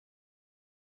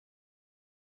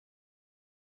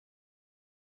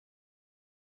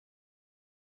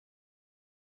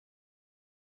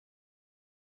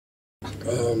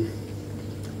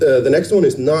The next one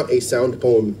is not a sound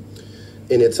poem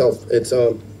in itself. It's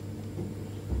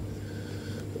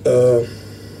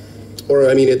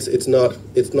it's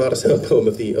not a sound poem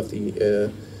of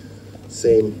the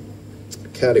same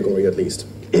category, at least.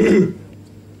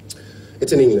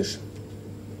 It's in English,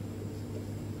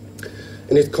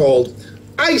 and it's called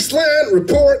Iceland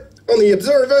Report on the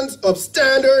Observance of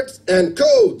Standards and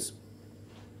Codes.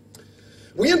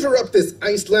 We interrupt this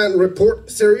Iceland Report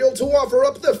serial to offer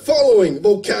up the following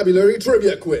vocabulary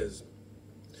trivia quiz.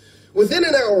 Within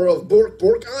an hour of Bork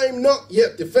Bork, I'm not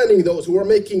yet defending those who are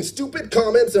making stupid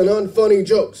comments and unfunny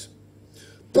jokes.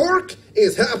 Bork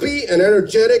is happy and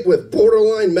energetic with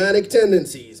borderline manic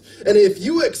tendencies, and if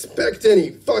you expect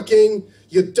any fucking,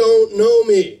 you don't know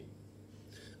me.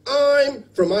 I'm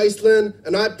from Iceland,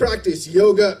 and I practice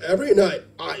yoga every night.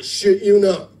 I shit you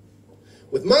not.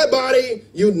 With my body,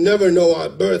 you'd never know I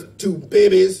birthed 2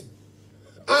 babies.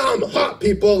 I'm hot,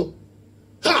 people.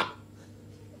 Hot.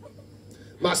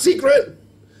 My secret?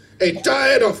 A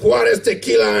diet of Juarez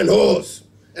tequila and hoes,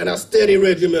 and a steady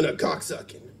regimen of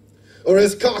cocksucking. Or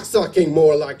is cocksucking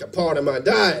more like a part of my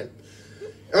diet?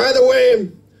 Either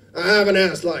way, I have an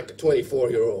ass like a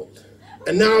 24-year-old.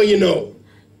 And now you know.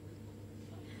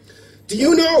 Do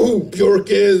you know who Björk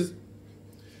is?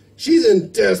 She's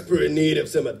in desperate need of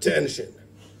some attention.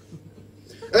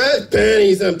 As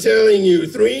panties, I'm telling you,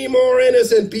 3 more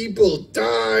innocent people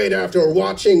died after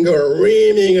watching her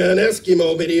reaming an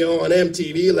Eskimo video on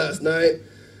MTV last night.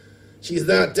 She's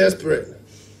that desperate.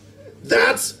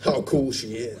 That's how cool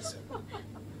she is.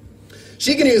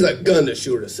 She can use a gun to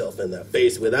shoot herself in the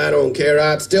face with. I don't care,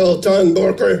 I'd still tongue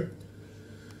borker.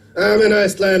 I'm an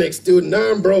Icelandic student,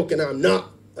 I'm broke, and I'm not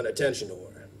an attention whore.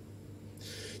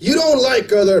 You don't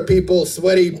like other people's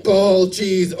sweaty ball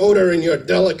cheese odor in your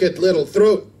delicate little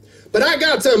throat, but I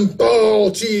got some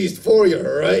ball cheese for you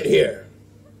right here.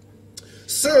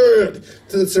 Served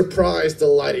to the surprise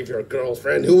delight of your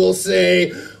girlfriend, who will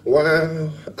say,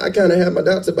 wow, I kind of have my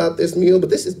doubts about this meal,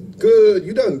 but this is good.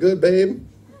 You done good, babe.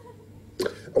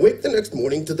 Awake the next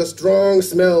morning to the strong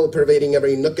smell pervading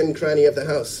every nook and cranny of the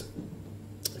house.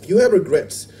 If you have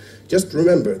regrets, just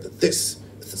remember that this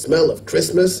is the smell of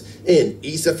Christmas in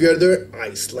Ísafjörður,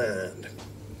 Iceland.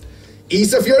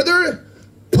 Ísafjörður?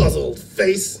 Puzzled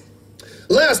face.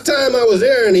 Last time I was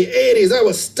there in the 80s, I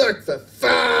was stuck for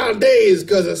 5 days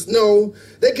because of snow.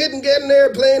 They couldn't get an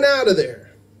airplane out of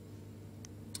there.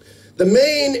 The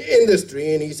main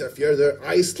industry in Ísafjörður,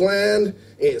 Iceland,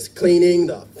 is cleaning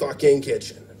the fucking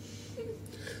kitchen.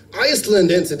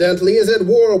 Iceland, incidentally, is at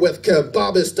war with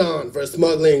Kebabistan for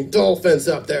smuggling dolphins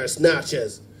up their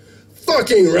snatches.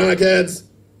 Fucking rockheads!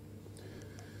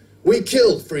 We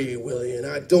killed Free Willy, and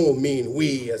I don't mean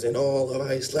we as in all of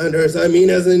Icelanders. I mean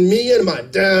as in me and my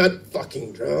dad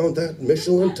fucking drowned that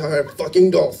Michelin-tired fucking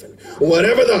dolphin.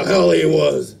 Whatever the hell he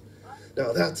was.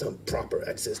 Now that's some proper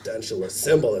existentialist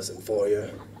symbolism for you.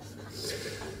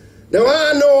 Now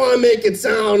I know I make it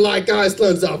sound like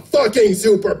Iceland's a fucking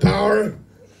superpower,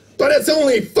 but it's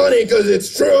only funny because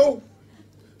it's true.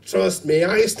 Trust me,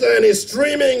 Iceland is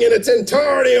streaming in its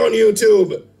entirety on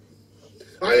YouTube.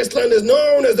 Iceland is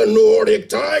known as the Nordic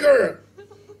Tiger.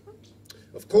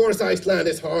 Of course, Iceland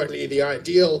is hardly the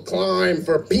ideal clime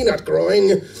for peanut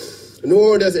growing,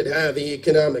 nor does it have the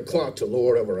economic clout to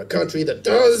lord over a country that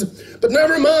does. But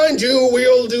never mind you,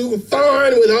 we'll do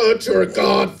fine without your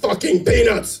god-fucking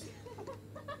peanuts.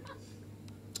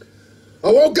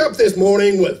 I woke up this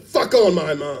morning with fuck on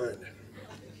my mind.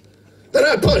 Then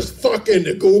I punched fuck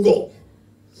into Google.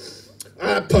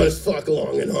 I punched fuck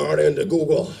long and hard into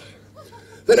Google.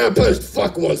 Then I punched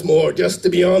fuck once more just to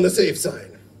be on the safe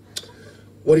side.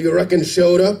 What do you reckon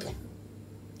showed up?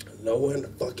 Lo and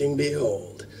fucking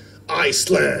behold,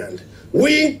 Iceland.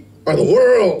 We are the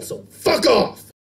world, so fuck off.